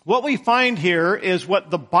what we find here is what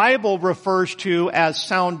the Bible refers to as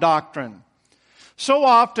sound doctrine. So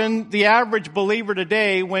often, the average believer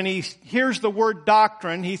today, when he hears the word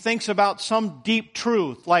doctrine, he thinks about some deep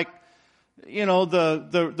truth, like,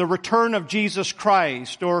 the return of Jesus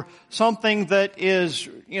Christ, or something that is,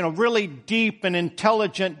 really deep and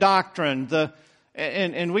intelligent doctrine.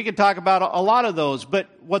 And we could talk about a lot of those. But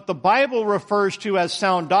what the Bible refers to as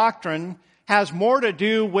sound doctrine has more to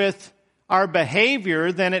do with our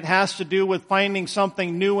behavior than it has to do with finding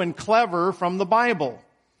something new and clever from the Bible.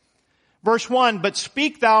 Verse 1, "But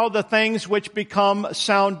speak thou the things which become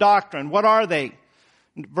sound doctrine." What are they?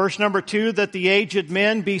 Verse number 2, "That the aged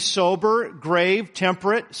men be sober, grave,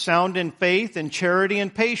 temperate, sound in faith, in charity,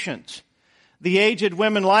 and patience. The aged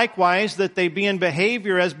women likewise, that they be in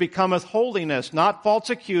behavior as becometh holiness, not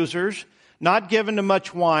false accusers, not given to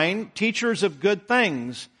much wine, teachers of good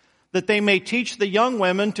things, that they may teach the young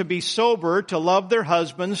women to be sober, to love their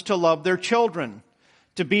husbands, to love their children,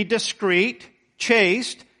 to be discreet,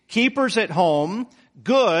 chaste, keepers at home,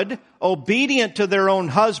 good, obedient to their own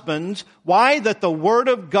husbands. Why? That the word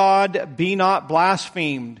of God be not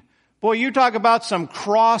blasphemed." Boy, you talk about some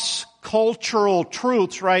cross-cultural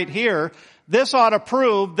truths right here. This ought to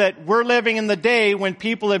prove that we're living in the day when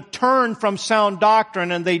people have turned from sound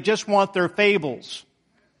doctrine and they just want their fables.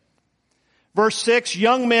 Verse 6,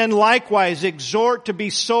 "Young men likewise exhort to be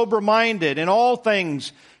sober-minded in all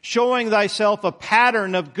things, showing thyself a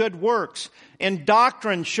pattern of good works, in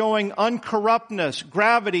doctrine showing uncorruptness,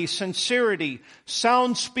 gravity, sincerity,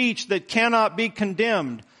 sound speech that cannot be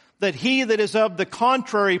condemned, that he that is of the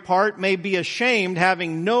contrary part may be ashamed,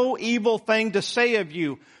 having no evil thing to say of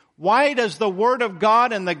you." Why does the Word of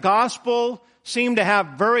God and the gospel seem to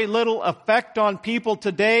have very little effect on people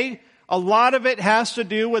today? A lot of it has to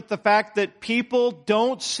do with the fact that people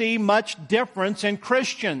don't see much difference in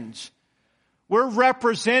Christians. We're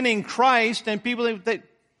representing Christ, and people,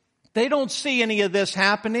 they don't see any of this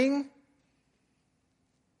happening.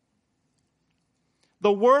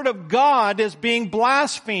 The Word of God is being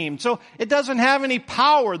blasphemed, so it doesn't have any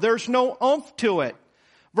power. There's no oomph to it.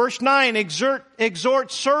 Verse 9,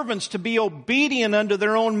 exhort servants to be obedient unto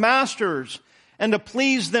their own masters, and to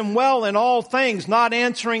please them well in all things, not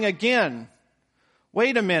answering again.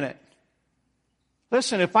 Wait a minute.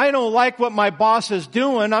 Listen, if I don't like what my boss is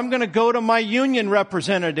doing, I'm going to go to my union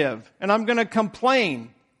representative, and I'm going to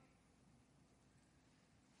complain.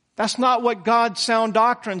 That's not what God's sound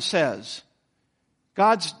doctrine says.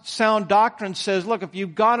 God's sound doctrine says, look, if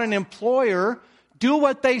you've got an employer, do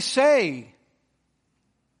what they say.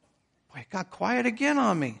 Boy, it got quiet again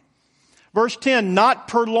on me. Verse 10, not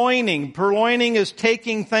purloining. Purloining is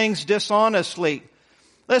taking things dishonestly.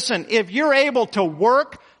 Listen, if you're able to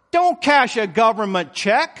work, don't cash a government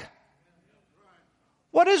check.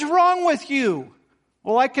 What is wrong with you?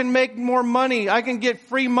 Well, I can make more money. I can get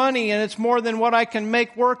free money, and it's more than what I can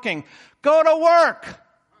make working. Go to work.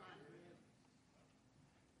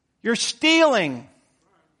 You're stealing.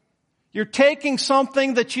 You're taking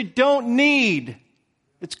something that you don't need.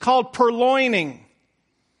 It's called purloining.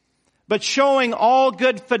 But showing all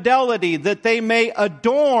good fidelity, that they may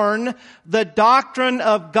adorn the doctrine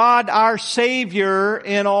of God our Savior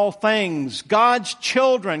in all things. God's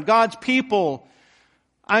children, God's people.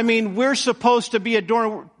 I mean, we're supposed to be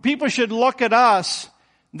adorned. People should look at us.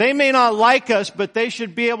 They may not like us, but they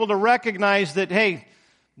should be able to recognize that, hey,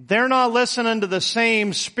 they're not listening to the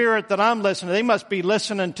same spirit that I'm listening to. They must be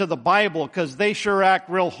listening to the Bible, because they sure act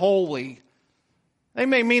real holy. They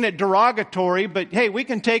may mean it derogatory, but hey, we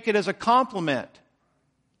can take it as a compliment.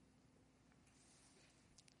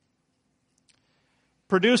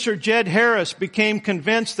 Producer Jed Harris became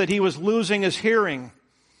convinced that he was losing his hearing.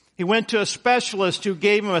 He went to a specialist who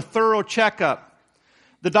gave him a thorough checkup.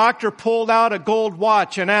 The doctor pulled out a gold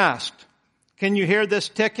watch and asked, "Can you hear this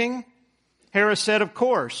ticking?" Harris said, "Of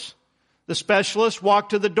course." The specialist walked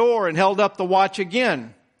to the door and held up the watch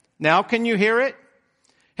again. "Now can you hear it?"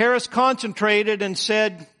 Harris concentrated and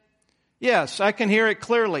said, "Yes, I can hear it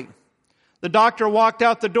clearly." The doctor walked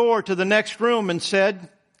out the door to the next room and said,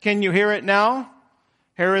 "Can you hear it now?"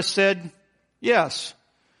 Harris said, "Yes."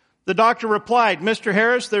 The doctor replied, "Mr.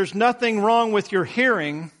 Harris, there's nothing wrong with your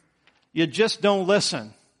hearing. You just don't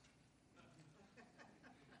listen."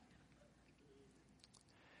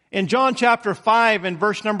 In John chapter 5 and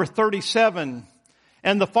verse number 37,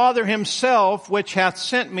 "And the Father himself, which hath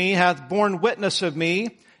sent me, hath borne witness of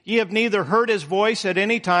me. Ye have neither heard his voice at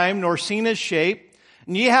any time, nor seen his shape.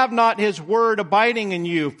 And ye have not his word abiding in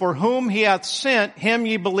you. For whom he hath sent, him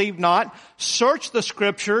ye believe not. Search the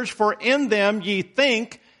scriptures, for in them ye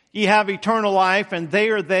think ye have eternal life, and they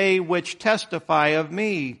are they which testify of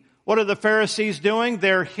me." What are the Pharisees doing?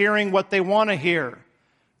 They're hearing what they want to hear.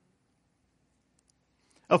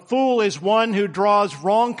 A fool is one who draws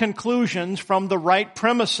wrong conclusions from the right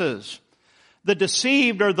premises. The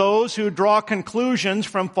deceived are those who draw conclusions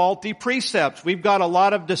from faulty precepts. We've got a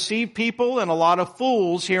lot of deceived people and a lot of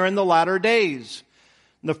fools here in the latter days.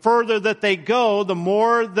 The further that they go, the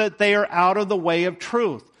more that they are out of the way of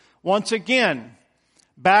truth. Once again,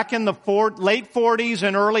 back in the late 40s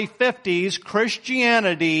and early 50s,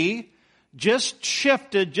 Christianity just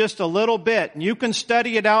shifted just a little bit. And you can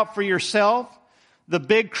study it out for yourself. The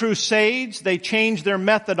big crusades, they changed their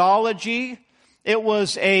methodology. It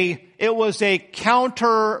was a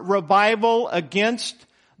counter revival against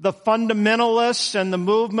the fundamentalists and the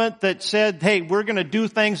movement that said, hey, we're going to do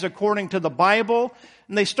things according to the Bible.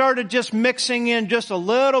 And they started just mixing in just a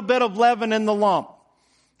little bit of leaven in the lump.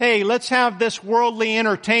 Hey, let's have this worldly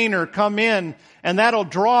entertainer come in, and that'll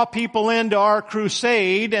draw people into our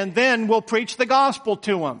crusade, and then we'll preach the gospel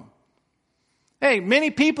to them. Hey, many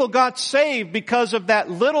people got saved because of that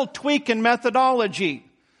little tweak in methodology.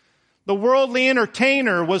 The worldly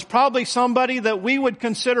entertainer was probably somebody that we would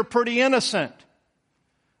consider pretty innocent.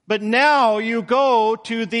 But now you go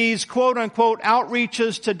to these quote-unquote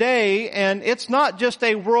outreaches today, and it's not just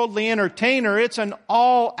a worldly entertainer, it's an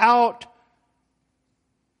all-out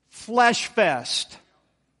flesh fest.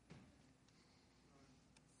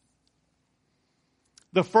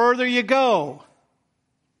 The further you go,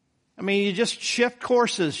 you just shift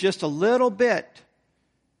courses just a little bit.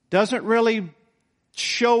 Doesn't really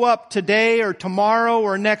show up today or tomorrow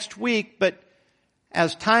or next week, but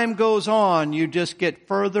as time goes on, you just get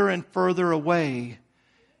further and further away.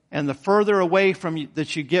 And the further away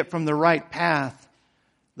that you get from the right path,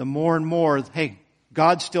 the more and more, hey,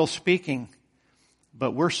 God's still speaking,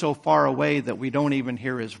 but we're so far away that we don't even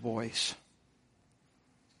hear his voice.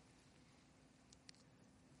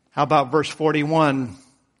 How about verse 41?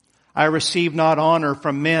 "I receive not honor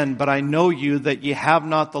from men, but I know you that ye have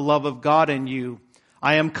not the love of God in you.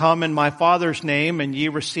 I am come in my Father's name, and ye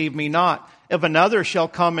receive me not. If another shall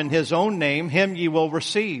come in his own name, him ye will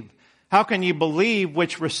receive. How can ye believe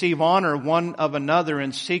which receive honor one of another,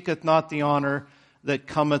 and seeketh not the honor that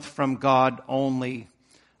cometh from God only?"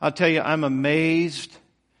 I'll tell you, I'm amazed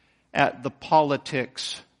at the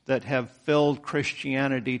politics that have filled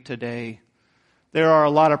Christianity today. There are a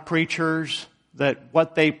lot of preachers that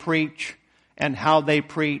what they preach and how they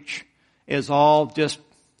preach is all just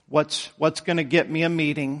what's going to get me a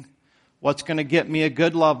meeting, what's going to get me a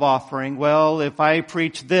good love offering. Well, if I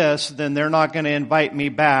preach this, then they're not going to invite me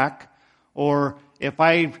back. Or if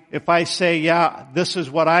I say, yeah, this is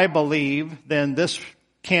what I believe, then this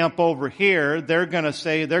camp over here, they're going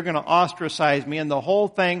to ostracize me, and the whole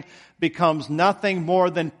thing becomes nothing more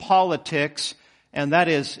than politics. And that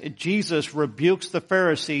is, Jesus rebukes the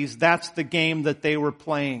Pharisees. That's the game that they were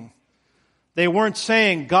playing. They weren't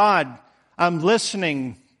saying, God, I'm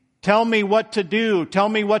listening. Tell me what to do. Tell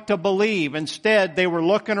me what to believe. Instead, they were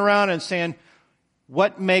looking around and saying,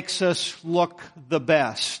 what makes us look the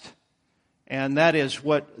best? And that is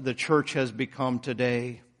what the church has become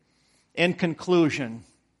today. In conclusion,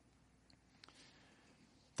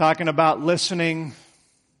 talking about listening,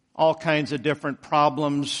 all kinds of different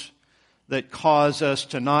problems that cause us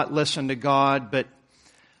to not listen to God. But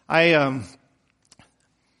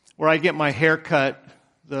where I get my hair cut,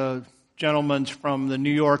 the gentleman's from the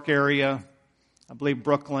New York area, I believe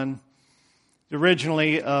Brooklyn,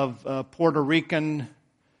 originally of Puerto Rican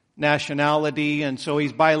nationality, and so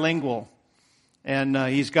he's bilingual. And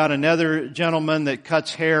he's got another gentleman that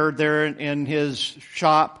cuts hair there in his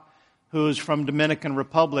shop who's from Dominican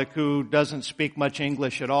Republic who doesn't speak much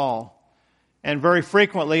English at all. And very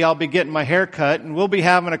frequently I'll be getting my hair cut and we'll be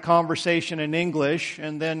having a conversation in English,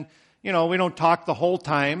 and then, we don't talk the whole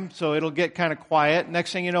time, so it'll get kind of quiet.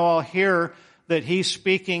 Next thing you know, I'll hear that he's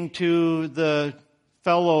speaking to the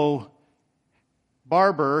fellow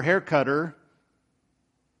barber, hair cutter,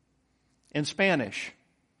 in Spanish.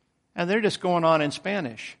 And they're just going on in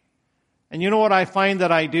Spanish. And you know what I find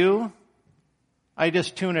that I do? I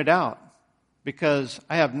just tune it out because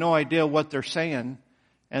I have no idea what they're saying.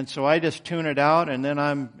 And so I just tune it out, and then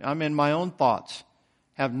I'm in my own thoughts.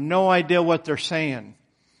 Have no idea what they're saying.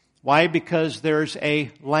 Why? Because there's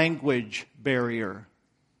a language barrier.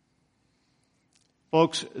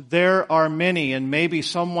 Folks, there are many, and maybe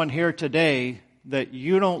someone here today, that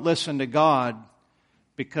you don't listen to God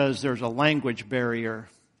because there's a language barrier.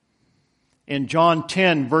 In John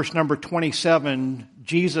 10, verse number 27,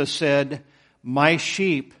 Jesus said, "My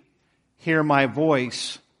sheep hear my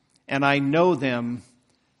voice, and I know them,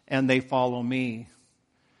 and they follow me."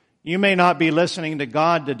 You may not be listening to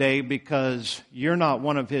God today because you're not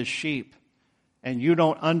one of His sheep, and you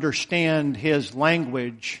don't understand His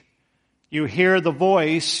language. You hear the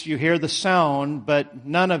voice, you hear the sound, but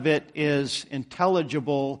none of it is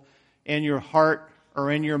intelligible in your heart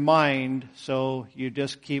or in your mind, so you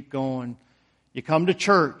just keep going. You come to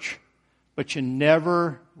church, but you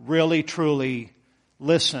never really truly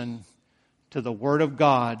listen to the Word of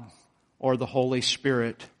God or the Holy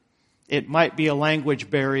Spirit. It might be a language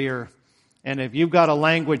barrier, and if you've got a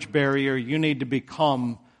language barrier, you need to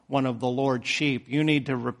become one of the Lord's sheep. You need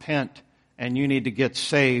to repent, and you need to get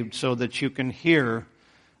saved so that you can hear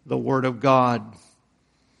the Word of God.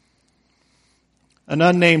 An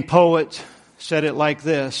unnamed poet said it like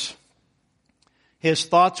this: "His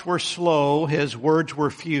thoughts were slow, his words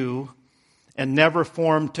were few, and never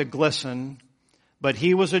formed to glisten, but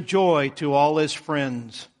he was a joy to all his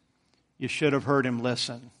friends. You should have heard him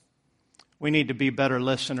listen." We need to be better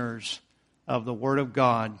listeners of the Word of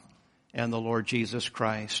God and the Lord Jesus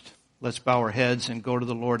Christ. Let's bow our heads and go to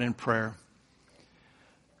the Lord in prayer.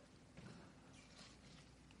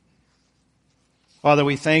 Father,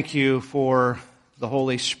 we thank you for the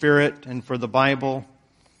Holy Spirit and for the Bible.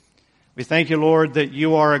 We thank you, Lord, that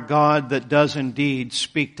you are a God that does indeed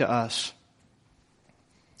speak to us.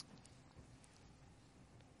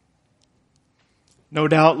 No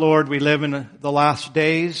doubt, Lord, we live in the last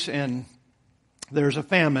days and there's a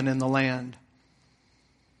famine in the land.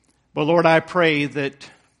 But Lord, I pray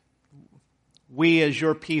that we as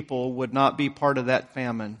your people would not be part of that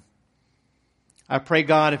famine. I pray,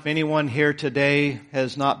 God, if anyone here today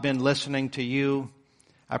has not been listening to you,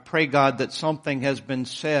 I pray, God, that something has been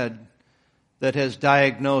said that has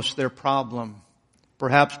diagnosed their problem.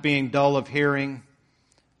 Perhaps being dull of hearing,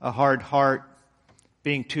 a hard heart,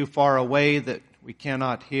 being too far away that we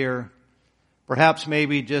cannot hear. Perhaps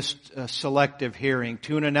maybe just a selective hearing,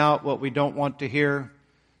 tuning out what we don't want to hear,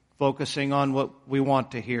 focusing on what we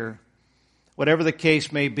want to hear. Whatever the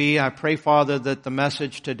case may be, I pray, Father, that the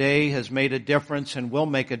message today has made a difference and will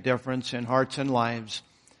make a difference in hearts and lives.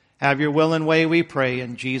 Have your will and way, we pray,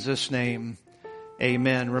 in Jesus' name.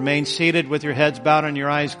 Amen. Remain seated with your heads bowed and your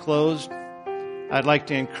eyes closed. I'd like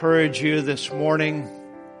to encourage you this morning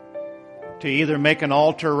to either make an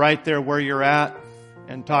altar right there where you're at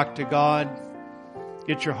and talk to God.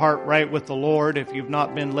 Get your heart right with the Lord if you've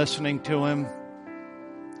not been listening to Him.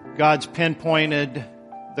 God's pinpointed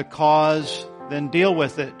the cause, then deal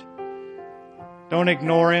with it. Don't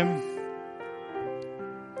ignore Him.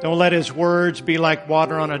 Don't let His words be like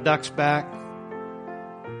water on a duck's back.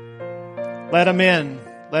 Let Him in.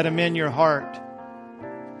 Let Him in your heart.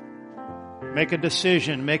 Make a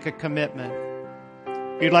decision. Make a commitment.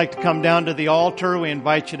 If you'd like to come down to the altar, we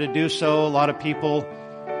invite you to do so. A lot of people,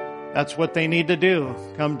 that's what they need to do.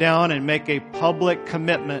 Come down and make a public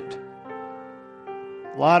commitment.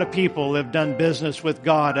 A lot of people have done business with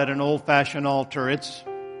God at an old-fashioned altar. It's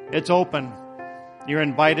open. You're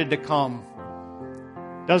invited to come.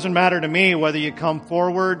 Doesn't matter to me whether you come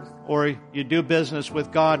forward or you do business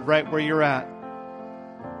with God right where you're at.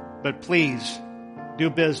 But please, do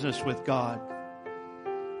business with God.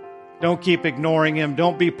 Don't keep ignoring Him.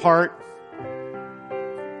 Don't be part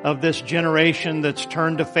of this generation that's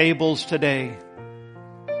turned to fables today.